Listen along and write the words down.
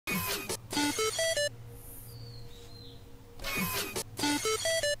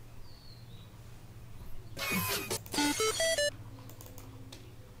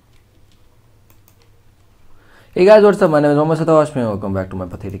Hey guys, what's up? My name is Mohammed Satosh. Welcome back to my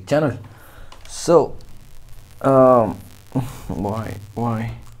pathetic channel. So,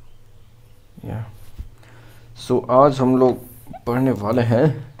 why? Yeah. So आज हम लोग पढ़ने वाले हैं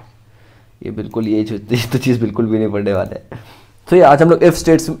ये बिल्कुल ये तो चीज़ बिल्कुल भी नहीं पढ़ने वाले हैं. तो ये आज हम लोग if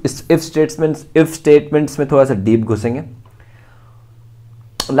statements में थोड़ा सा डीप घुसेंगे.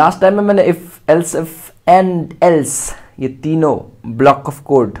 लास्ट टाइम में मैंने if and else ये तीनों block of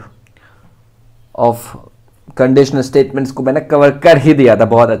code of conditional statements को मैंने कवर कर ही दिया था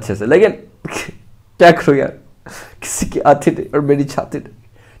बहुत अच्छे से, लेकिन क्या करूँ यार, किसी की आती थी और मेरी छाती थी.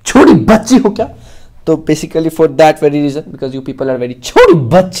 छोटी बच्ची हो क्या? तो basically for that very reason, because you people are very छोटी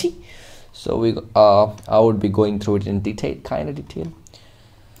बच्ची, so I would be going through it in kind of detail.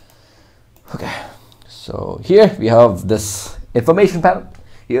 Okay, so here we have this information panel.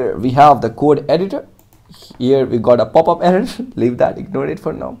 Here we have the code editor. Here we got a pop-up error. Leave that, ignore it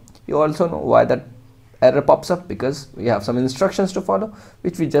for now. You also know why that error pops up, because we have some instructions to follow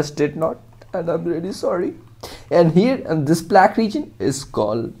which we just did not, and I'm really sorry. And here, and this black region is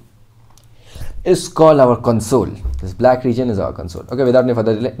called our console. This black region is our console. Okay, without any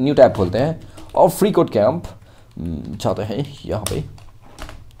further delay, new tab खोलते हैं और free code camp चाहते हैं यहाँ पे.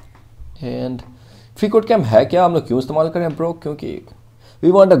 And free code camp है क्या, हम लोग क्यों इस्तेमाल करें bro? क्योंकि we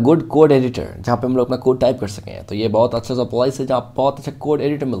want a good code editor जहाँ पे हम लोग अपना कोड टाइप कर सकें. तो ये बहुत अच्छा सा प्लेस है जहाँ बहुत अच्छा कोड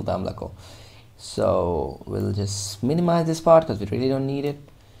एडिटर मिलता है हम लोग को. So we'll just minimize this part because we really don't need it.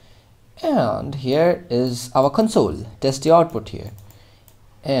 And here is our console. Test the output here.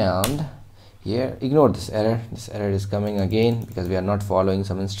 And here, ignore this error. This error is coming again because we are not following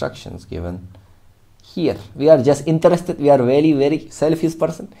some instructions given here. We are just interested. We are very selfish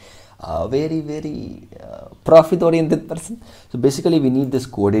person. Very profit oriented person. So basically we need this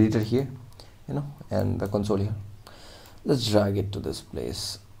code editor here, you know, and the console here. Let's drag it to this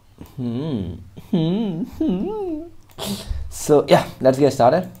place. So yeah, let's get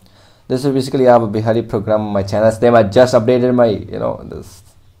started. This is basically I have a Bihari program on my channel's name. I just updated my, you know, this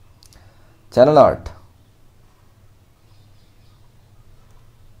channel art.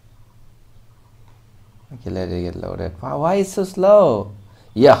 Okay, let it get loaded. Wow, why is it so slow?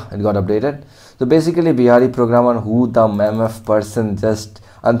 Yeah, it got updated. So basically Bihari programmer who the MF person just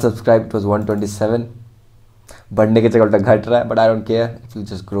unsubscribed. It was 127. बढ़ने के जगह उल्टा घट रहा है, but I don't care. It will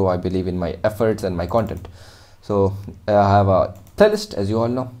just grow. I believe in my efforts and my content. So I have a playlist, as you all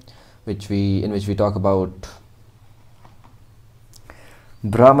know, in which we talk about.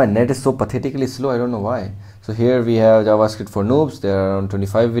 Bruh, my net is so pathetically slow. I don't know why. So here we have JavaScript for noobs. There are around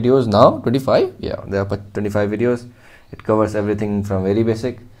 25 videos now. 25? Yeah, there are 25 videos. It covers everything from very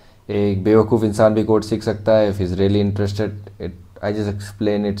basic. एक बेवकूफ़ इंसान भी code सीख सकता है if he's really interested. I just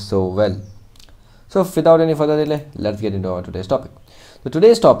explain it so well. So without any further delay, let's get into our today's topic. So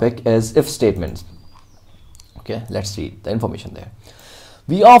today's topic is if statements. Okay, let's read the information there.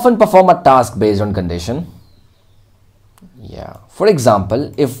 We often perform a task based on condition. Yeah, for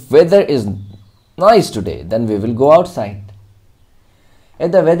example, if weather is nice today, then we will go outside.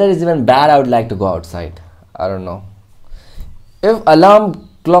 If the weather is even bad, I would like to go outside. I don't know. If alarm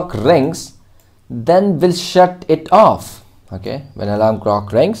clock rings, then we'll shut it off. Okay, when alarm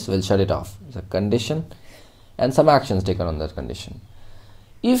clock rings, we'll shut it off. It's a condition and some actions taken on that condition.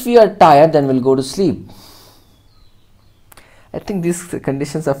 If we are tired, then we'll go to sleep. I think these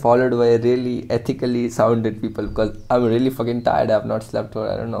conditions are followed by really ethically sounded people, because I'm really fucking tired. I have not slept for,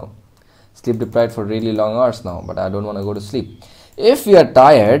 I don't know, sleep deprived for really long hours now, but I don't want to go to sleep. If we are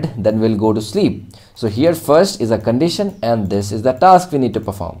tired, then we'll go to sleep. So here first is a condition and this is the task we need to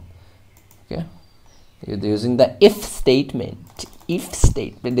perform. Okay, you're using the if statement. If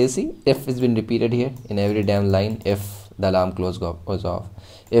statement, do you see? If has been repeated here in every damn line. If the alarm clock goes off,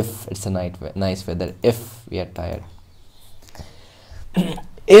 if it's a nice weather, if we are tired.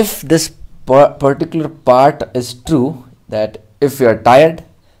 If this particular part is true, that if we are tired,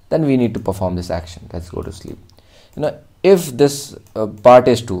 then we need to perform this action. Let's go to sleep. You know, if this part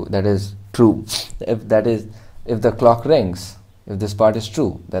is true, that is true. If the clock rings, if this part is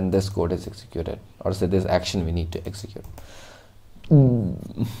true, then this code is executed, or say this action we need to execute.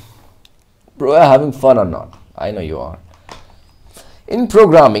 Bro, are having fun or not? I know you are. In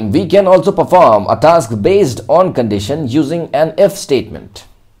programming, we can also perform a task based on condition using an if statement.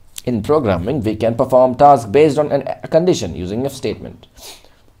 In programming, we can perform task based on a condition using if statement.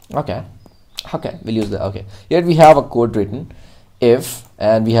 Okay, we'll use the, okay. Here we have a code written, if,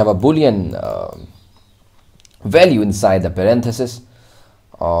 and we have a boolean value inside the parenthesis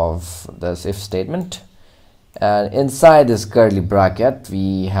of this if statement. And inside this curly bracket,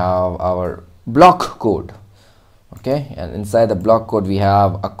 we have our block code. Okay, and inside the block code we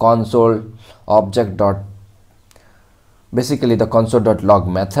have a console object dot basically the console.log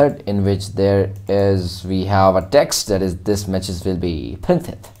method, in which we have a text that is this message will be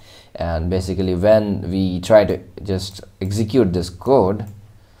printed. And basically when we try to just execute this code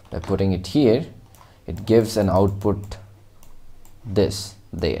by putting it here, it gives an output this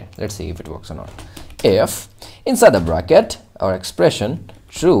there. Let's see if it works or not. If inside the bracket our expression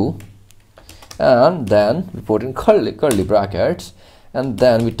true, and then we put in curly brackets, and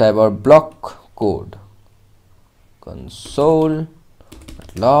then we type our block code console.log,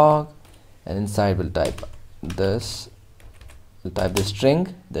 and inside we'll type this. We'll type the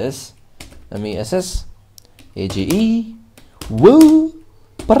string this mess age will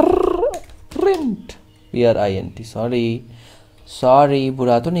print print. sorry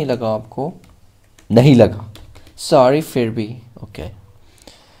बुरा तो नहीं लगा आपको? नहीं लगा, sorry फिर भी okay.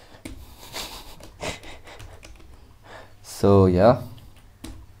 So yeah,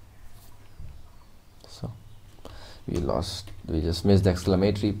 so we just missed the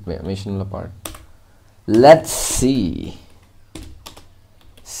exclamation part. Let's see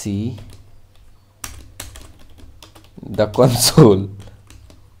the console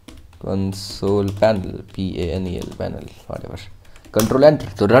panel, panel, whatever. Control enter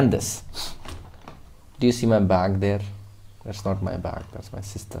to run this. Do you see my bag there? That's not my bag, that's my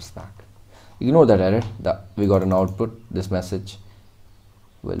sister's bag. Ignore that error. We got an output. This message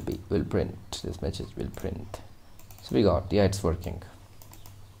will print. This message will print. So we got, yeah, it's working.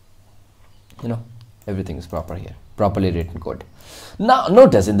 You know, everything is proper here. Properly written code. Now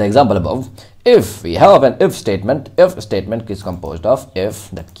notice in the example above, if we have an if statement is composed of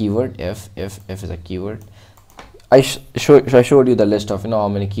if, that keyword if is a keyword. I showed you the list of, you know, how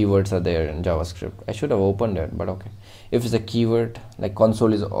many keywords are there in JavaScript. I should have opened it, but okay. If is a keyword, like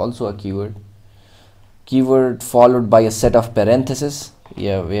console is also a keyword. Keyword followed by a set of parentheses.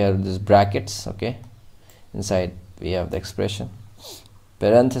 Yeah, we have these brackets, okay. Inside we have the expression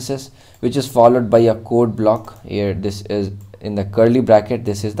parenthesis, which is followed by a code block. Here this is in the curly bracket.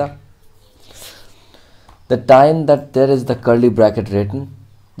 This is the time that there is the curly bracket written,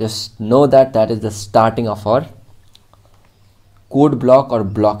 just know that that is the starting of our code block or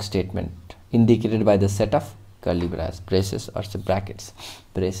block statement, indicated by the set of curly braces or brackets.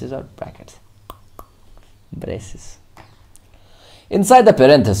 Braces or brackets. Braces. Inside the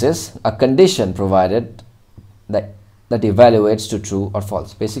parenthesis, a condition provided that evaluates to true or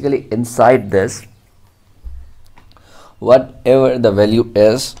false. Basically inside this, whatever the value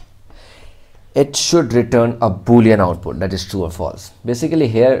is, it should return a boolean output, that is true or false. Basically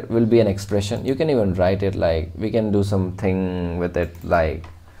here will be an expression. You can even write it like, we can do something with it like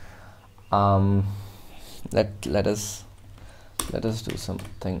let us do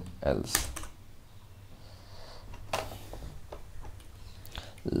something else.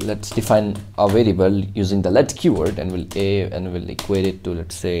 Let's define a variable using the let keyword, and we'll equate it to,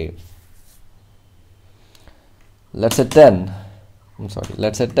 let's say 10.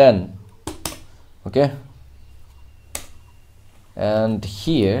 Let's say 10. Okay, and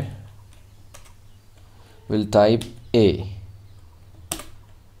here we'll type a.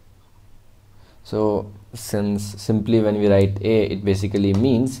 So since simply when we write a, it basically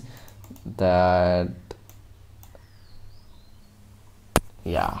means that,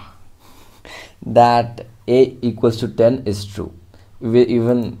 yeah, that a equals to 10 is true.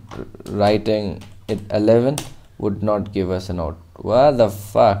 Even writing it 11 would not give us an out. What the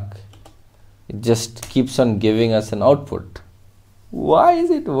fuck? It just keeps on giving us an output. Why is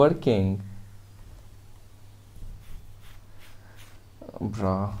it working?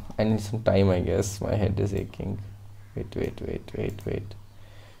 Bruh, I need some time, I guess. My head is aching. Wait.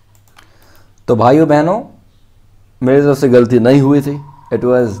 तो भाइयों बहनों, मेरे तरफ से गलती नहीं हुई थी. It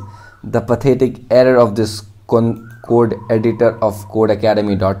was the pathetic error of this code editor of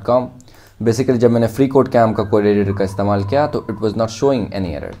codeacademy.com. Basically जब मैंने free code cam का code editor का इस्तेमाल किया तो it was not showing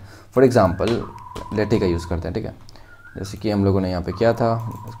any error. For example, लेटी का यूज़ करते हैं, ठीक है. जैसे कि हम लोगों ने यहाँ पे किया था,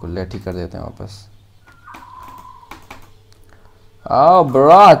 इसको लेटी कर देते हैं वापस.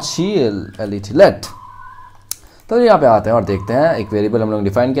 बड़ा chill let. तो यहाँ पे आते हैं और देखते हैं एक वेरिएबल हम लोग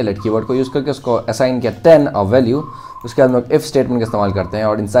डिफाइन किया, लेट कीवर्ड को यूज़ करके उसको असाइन किया 10 और वैल्यू. उसके बाद हम लोग इफ स्टेटमेंट का इस्तेमाल करते हैं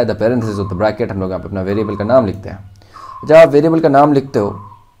और inside the parenthesis of the bracket हम लोग यहाँ पे अपना वेरिएबल का नाम लिखते हैं. जब आप वेरिएबल का नाम लिखते हो,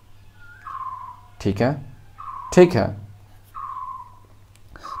 ठीक है,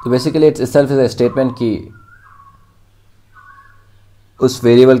 तो basically it's itself is a statement कि उस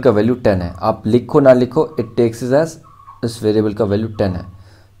वेरिएबल का वैल्यू 10 है. आप लिखो ना लिखो, इट टेक्स इज एज उस वेरिएबल का वैल्यू 10 है.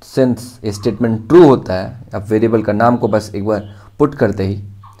 सिंस ये स्टेटमेंट ट्रू होता है, आप वेरिएबल का नाम को बस एक बार पुट करते ही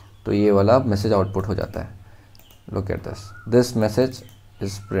तो ये वाला मैसेज आउटपुट हो जाता है. Look at this message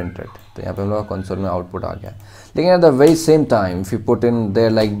is printed. तो यहाँ पे हम लोग का कंसोल में आउटपुट आ गया। लेकिन at the very same time if you put in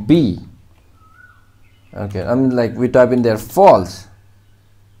their like B, okay, I mean like we type in their false,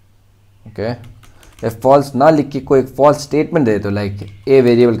 okay, false ना लिख के कोई फॉल्स स्टेटमेंट दे, तो लाइक ए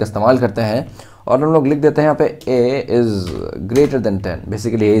वेरिएबल का इस्तेमाल करते हैं और हम लोग लिख देते हैं यहाँ पे A is greater than 10,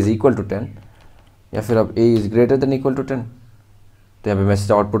 basically A is equal to 10, या फिर अब A is greater than equal to 10, तो यहाँ पे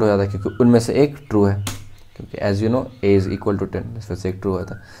मैसेज आउटपुट हो जाता है क्योंकि उनमें से एक ट्रू है, क्योंकि as you know A is equal to 10, इस वजह से एक ट्रू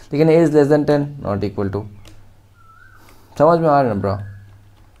होता है। लेकिन A is less than 10 not equal to, समझ में आ रहा है ना ब्रा?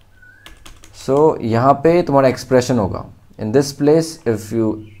 सो यहाँ पे तुम्हारा एक्सप्रेशन होगा in this place, if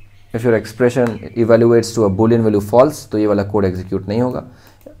your expression evaluates to a Boolean value false, तो ये वाला कोड एग्जीक्यूट नहीं होगा,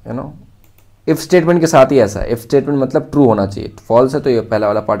 यू नो। इफ स्टेटमेंट के साथ ही ऐसा है, इफ स्टेटमेंट मतलब ट्रू होना चाहिए, फॉल्स है तो ये पहला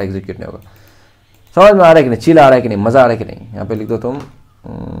वाला पार्ट एग्जीक्यूट नहीं होगा। समझ में आ रहा है कि नहीं? चिल आ रहा है कि नहीं? मज़ा आ रहा है कि नहीं? यहाँ पे लिख दो तुम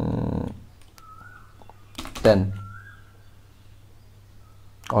 10,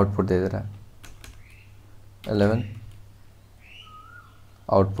 आउटपुट दे रहा है 11,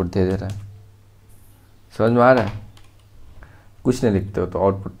 आउटपुट दे रहा है। समझ में आ रहा है? कुछ नहीं लिखते हो तो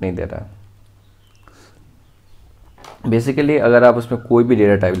आउटपुट नहीं दे रहा है। बेसिकली अगर आप उसमें कोई भी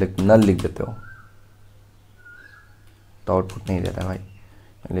डेटा टाइप नल लिख देते हो तो आउटपुट नहीं दे रहा है भाई।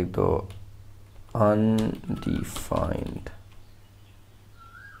 लिख दो अनडिफाइंड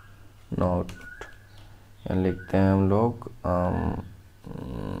नोट, यहाँ लिखते हैं हम लोग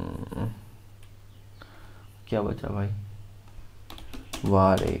क्या बचा भाई,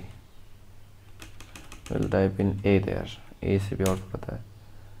 वार ए, will type in A there, ए से भी आउटपुट पता है,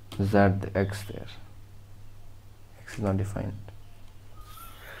 Z x there, x is not defined.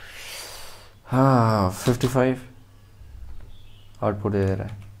 हाँ 55 आउटपुट दे रहा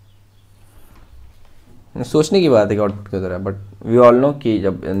है। सोचने की बात है कि आउटपुट क्यों दे रहा है, बट वी ऑल नो कि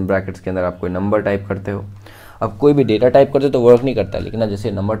जब इन ब्रैकेट्स के अंदर आप कोई नंबर टाइप करते हो, अब कोई भी डेटा टाइप करते हो तो वर्क नहीं करता है, लेकिन ना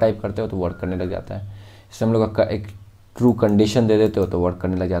जैसे नंबर टाइप करते हो तो वर्क करने लग जाता है। इससे हम लोग का एक ट्रू कंडीशन दे देते हो तो वर्क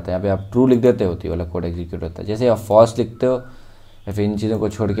करने लग जाता है। यहाँ पे आप ट्रू लिख देते हो तो ये वाला कोड एग्जीक्यूट होता है। जैसे आप फॉल्स लिखते हो या फिर इन चीज़ों को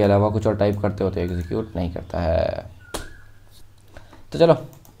छोड़ के अलावा कुछ और टाइप करते हो तो एग्जीक्यूट नहीं करता है। तो चलो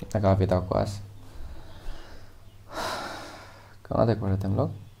इतना काफ़ी था आपको आज। कहाँ तक पढ़े थे हम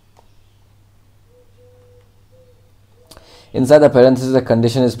लोग? Inside the parenthesis, a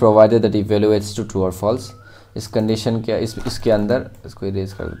condition is provided that evaluates to true or false. इस कंडीशन के इसके अंदर इसको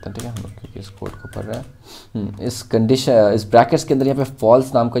इरेज कर देते हैं, ठीक है, हम लोग क्योंकि इस कोड को पढ़ रहे हैं। इस कंडीशन, इस ब्रैकेट्स के अंदर यहाँ पे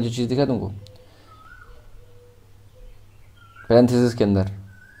फॉल्स नाम का जो चीज़ दिखा तुमको पैरेंथेसिस के अंदर,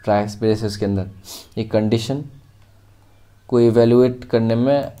 ब्रैकेट्स के अंदर, ये कंडीशन को इवेल्युएट करने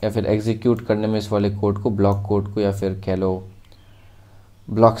में या फिर एग्जीक्यूट करने में इस वाले कोड को, ब्लॉक कोड को या फिर कह लो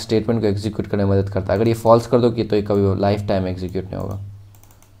ब्लॉक स्टेटमेंट को एग्जीक्यूट करने में मदद करता है। अगर ये फॉल्स कर दो कि तो ये कभी लाइफ टाइम एग्जीक्यूट नहीं होगा।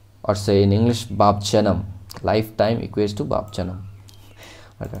 और से इन इंग्लिश बाप जन्म, लाइफ टाइम इक्वेट्स टू बाप जन्म।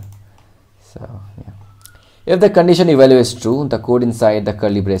 Okay, so yeah, if the condition evaluates true, the code inside the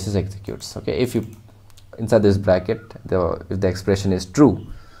curly braces executes. Okay, if you inside this bracket, if the expression is true,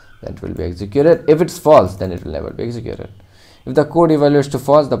 then it will be executed. If it's false, then it will never be executed. If the code evaluates to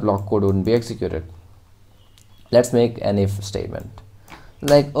false, the block code wouldn't be executed. Let's make an if statement.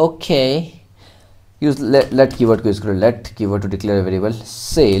 Like okay, use let keyword को use करो, let keyword to declare a variable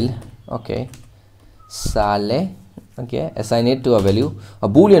sale. Okay, sale. Okay, assign it to a value, a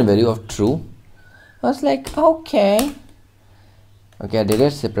boolean value of true. I was like okay, I did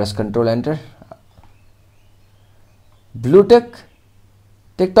it. So press Control Enter. Blue tick,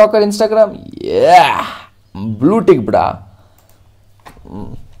 TikTok or Instagram, yeah, blue tick, bra.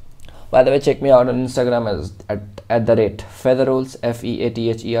 By the way, check me out on Instagram as at the rate Featherolls,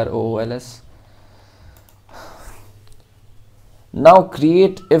 FEATHEROOLS. Now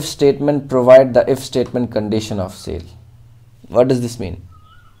create if statement, provide the if statement condition of sale. What does this mean?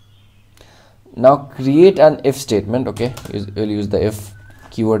 Now create an if statement. Okay, we'll use the if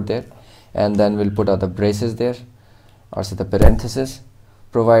keyword there, and then we'll put out the braces there, or say the parenthesis.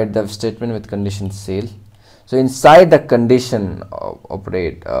 Provide the if statement with condition sale. So inside the condition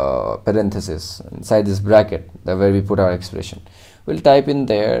operate parenthesis, inside this bracket where we put our expression, we'll type in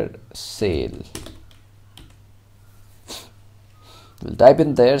there sale. We'll type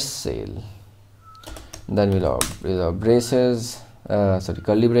in there sale. Then we'll have braces,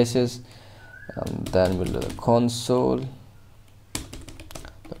 curly braces, and then we'll do the console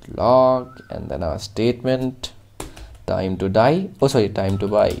log, and then our statement time to die. Oh sorry, time to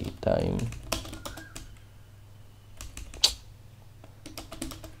buy. Time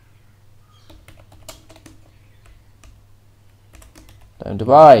to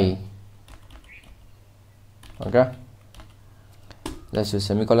buy. Okay, let's use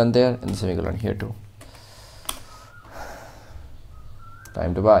semicolon there and semicolon here too.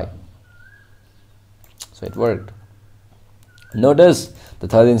 time to buy. So it worked. Notice the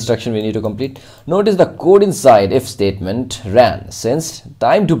third instruction we need to complete. Notice the code inside if statement ran since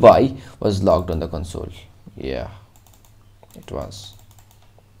time to buy was logged on the console. Yeah, it was.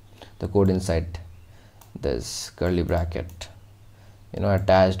 The code inside this curly bracket,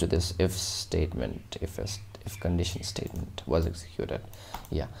 attached to this if statement, if condition statement was executed.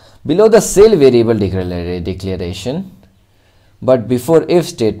 Yeah, below the sale variable declaration, but before if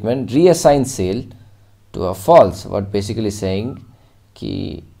statement reassign sale to a false. What basically saying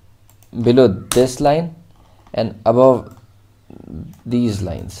ki below this line and above these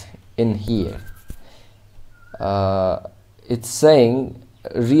lines in here, it's saying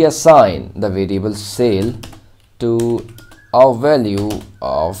reassign the variable sale to a value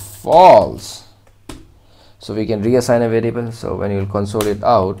of false. So we can reassign a variable. So when you'll console it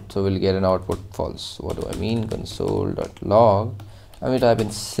out, so we'll get an output false. What do I mean? Console.log. I will type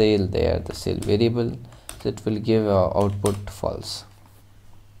in sale there, the sale variable. So it will give output false.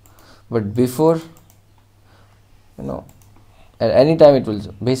 But before, at any time it will,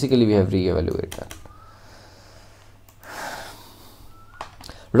 basically we have re-evaluate that.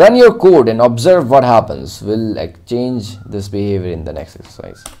 Run your code and observe what happens. We'll change this behavior in the next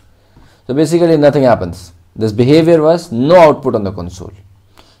exercise. So basically nothing happens. This behavior was no output on the console.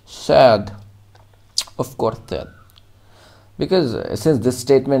 Sad. Of course sad. Because since this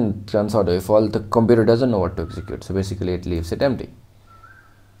statement turns out to be false, the computer doesn't know what to execute. So basically it leaves it empty.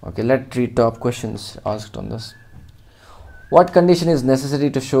 Okay, let's read top questions asked on this. What condition is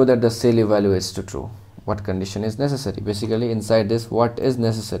necessary to show that the sale evaluates to true? What condition is necessary? Basically inside this, what is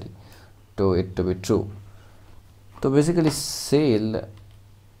necessary to it to be true? So basically sale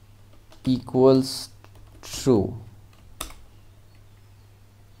equals true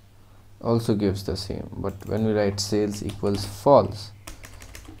also gives the same, but when we write sales equals false,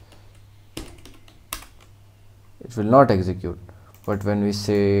 it will not execute. But when we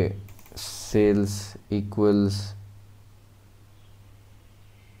say sales equals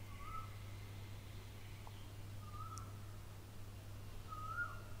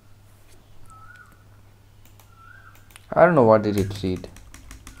I don't know, what did it read?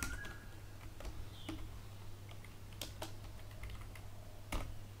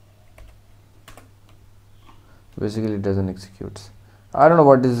 Basically it doesn't execute. I don't know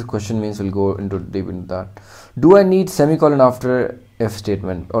what this question means. We'll go into deep into that. Do I need semicolon after if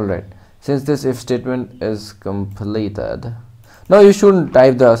statement? Alright, since this if statement is completed, no, you shouldn't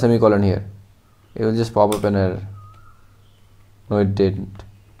type the semicolon here. It will just pop up an error. No, it didn't.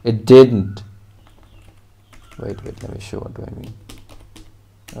 It didn't. Wait, let me show what do I mean.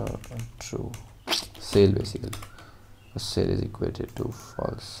 True. Sale basically. Sale is equated to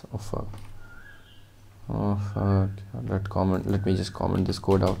false offer. Oh fuck, that comment, let me just comment this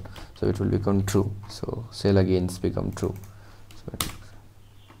code out, so it will become true. So sale against become true.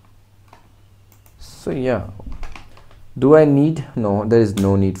 So yeah, do I need? No, there is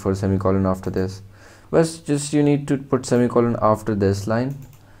no need for semicolon after this, but just you need to put semicolon after this line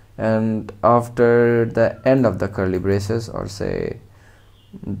and after the end of the curly braces, or say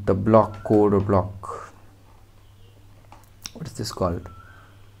the block code or block, what is this called,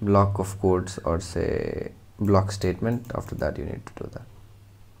 block of codes, or say block statement. After that you need to do that.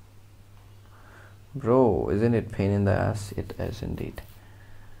 Bro, isn't it pain in the ass? It is indeed.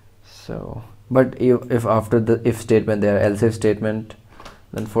 So but if after the if statement there else if statement,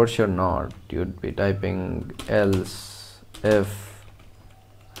 then for sure not. You'd be typing else if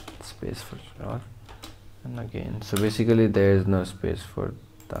space for sure, and again, so basically there is no space for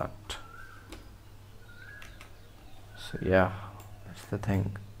that. So yeah, that's the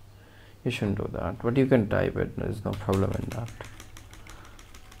thing. You shouldn't do that, but you can type it. There's no problem in that.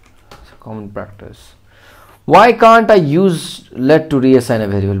 It's a common practice. Why can't I use let to reassign a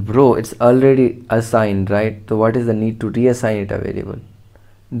variable? Bro, it's already assigned, right? So what is the need to reassign it a variable?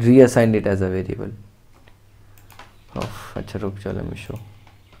 Reassign it as a variable. Oh, acha ruk ja, let me show.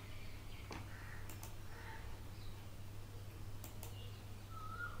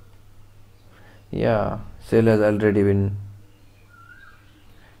 Yeah, sale has already been.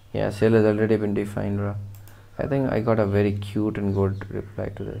 Yeah, sale has already been defined, bro. I think I got a very cute and good reply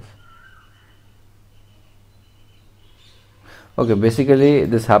to this. Okay, basically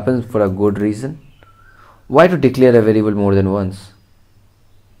this happens for a good reason. Why to declare a variable more than once?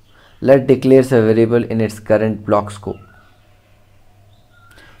 Let declares a variable in its current block scope.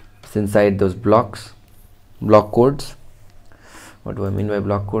 It's inside those blocks, block codes. What do I mean by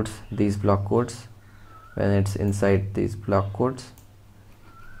block codes? These block codes, when it's inside these block codes,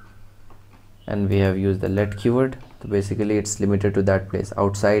 and we have used the let keyword. So basically it's limited to that place.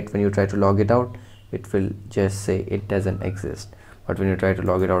 Outside, when you try to log it out, it will just say it doesn't exist. But when you try to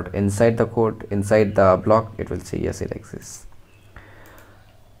log it out inside the code, inside the block, it will say yes, it exists.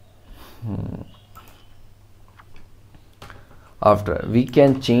 After, we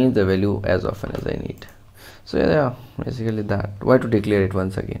can change the value as often as I need. So yeah, basically that. Why to declare it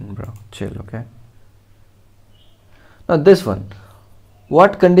once again, bro? Chill, okay? Now this one.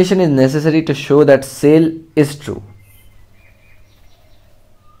 What condition is necessary to show that sale is true?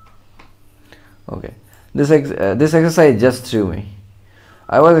 Okay, this exercise just threw me.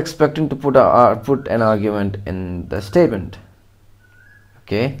 I was expecting to put an argument in the statement.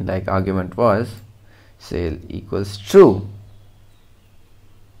 Okay, like argument was sale equals true.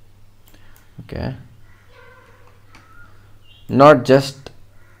 Okay, not just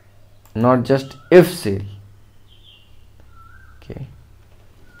if sale. Okay,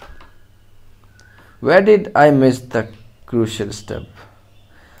 where did I miss the crucial step?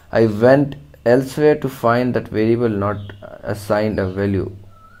 I went elsewhere to find that variable not assigned a value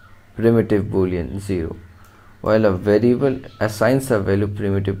primitive boolean 0, while a variable assigns a value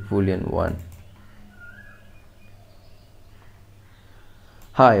primitive boolean 1.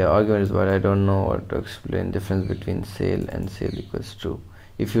 Hi, your argument is what I don't know what to explain difference between sale and sale equals true.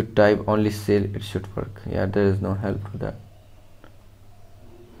 If you type only sale, it should work. Yeah, there is no help to that.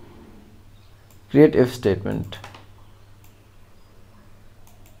 Create if statement.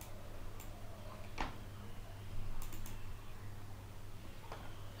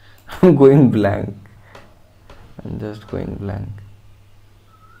 I'm going blank. I'm just going blank.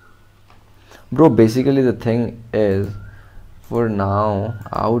 Bro, basically the thing is, for now,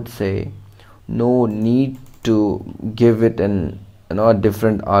 I would say no need to give it a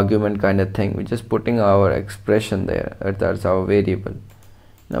different argument kind of thing. We're just putting our expression there. That's our variable.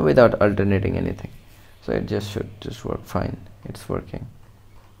 Now without alternating anything. So it should just work fine. It's working.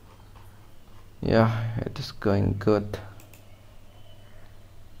 Yeah, it is going good.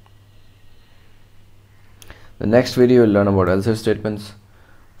 The next video will learn about else if statements.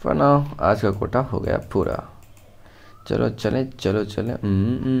 For now, आज का कोटा हो गया पूरा. चलो चले चलो चले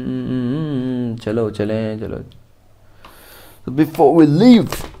चलो चले चलो. So before we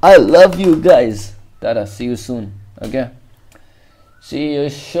leave, I love you guys. Tada, see you soon. Okay. See you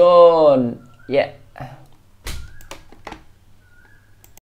soon. Yeah.